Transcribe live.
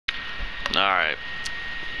Alright.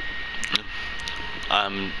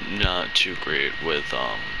 I'm not too great with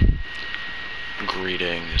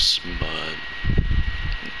greetings, but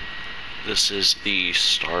this is the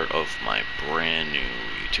start of my brand new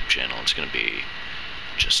YouTube channel. It's gonna be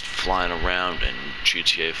just flying around in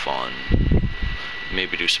GTA fun.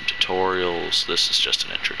 Maybe do some tutorials. This is just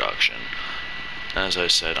an introduction. As I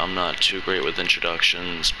said, I'm not too great with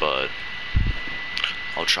introductions, but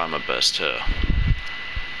I'll try my best to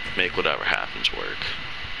make whatever happens work.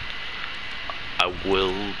 I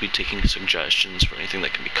will be taking suggestions for anything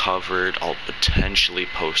that can be covered. I'll potentially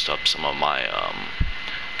post up some of my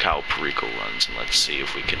Cayo Perico runs, and let's see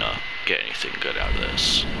if we can get anything good out of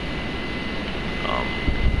this.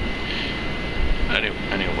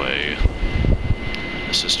 Anyway,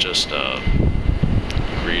 this is just a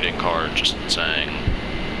greeting card, just saying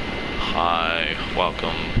hi,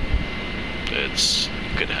 welcome. It's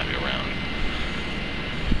good to have you around.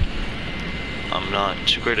 I'm not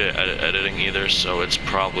too great at editing either, so it's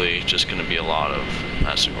probably just going to be a lot of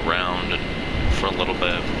messing around and for a little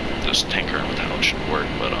bit, just tinkering with how it should work,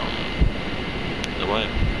 but